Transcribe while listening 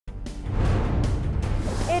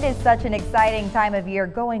It is such an exciting time of year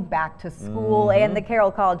going back to school, and the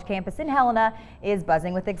Carroll College campus in Helena is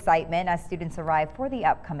buzzing with excitement as students arrive for the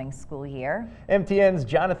upcoming school year. MTN's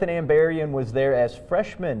Jonathan Ambarian was there as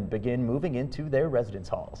freshmen begin moving into their residence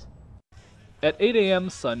halls. At 8 a.m.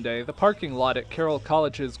 Sunday, the parking lot at Carroll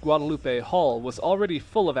College's Guadalupe Hall was already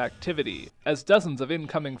full of activity, as dozens of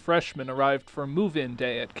incoming freshmen arrived for move-in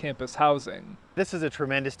day at campus housing. This is a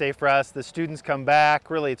tremendous day for us. The students come back.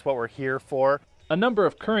 Really, it's what we're here for. A number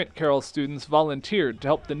of current Carroll students volunteered to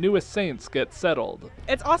help the newest Saints get settled.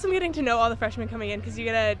 It's awesome getting to know all the freshmen coming in because you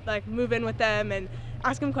get to move in with them and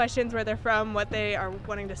ask them questions, where they're from, what they are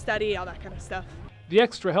wanting to study, all that kind of stuff. The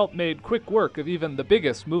extra help made quick work of even the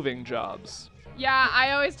biggest moving jobs. Yeah,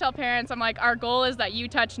 I always tell parents, I'm like, our goal is that you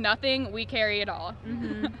touch nothing, we carry it all.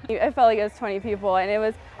 It felt like it was 20 people,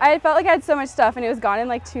 and I felt like I had so much stuff, and it was gone in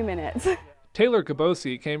like 2 minutes. Taylor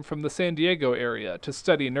Gabosi came from the San Diego area to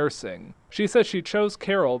study nursing. She says she chose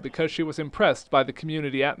Carroll because she was impressed by the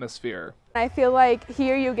community atmosphere. I feel like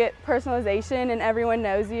here you get personalization and everyone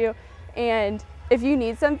knows you, and if you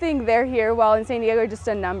need something, they're here, while in San Diego, just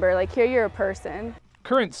a number. Like here, you're a person.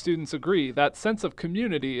 Current students agree that sense of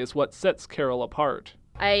community is what sets Carroll apart.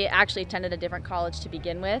 I actually attended a different college to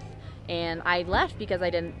begin with, and I left because I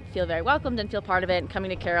didn't feel very welcome, didn't feel part of it. And coming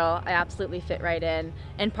to Carroll, I absolutely fit right in.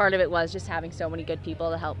 And part of it was just having so many good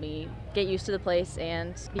people to help me get used to the place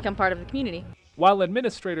and become part of the community. While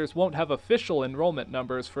administrators won't have official enrollment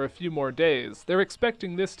numbers for a few more days, they're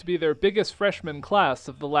expecting this to be their biggest freshman class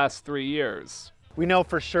of the last 3 years. We know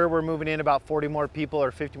for sure we're moving in about 40 more people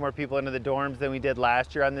or 50 more people into the dorms than we did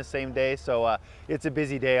last year on this same day, so it's a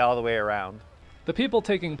busy day all the way around. The people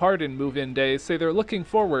taking part in move-in days say they're looking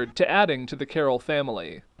forward to adding to the Carroll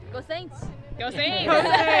family. Go Saints! Go Saints! Go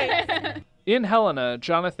Saints! In Helena,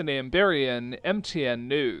 Jonathan Ambarian, MTN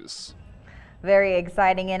News. Very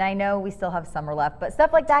exciting, and I know we still have summer left, but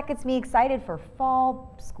stuff like that gets me excited for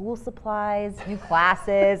fall, school supplies, new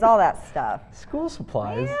classes, all that stuff. School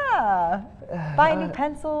supplies? Yeah. Buy new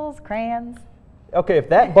pencils, crayons. Okay, if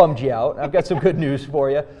that bummed you out, I've got some good news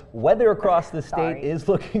for you. Weather across the state is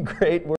looking great.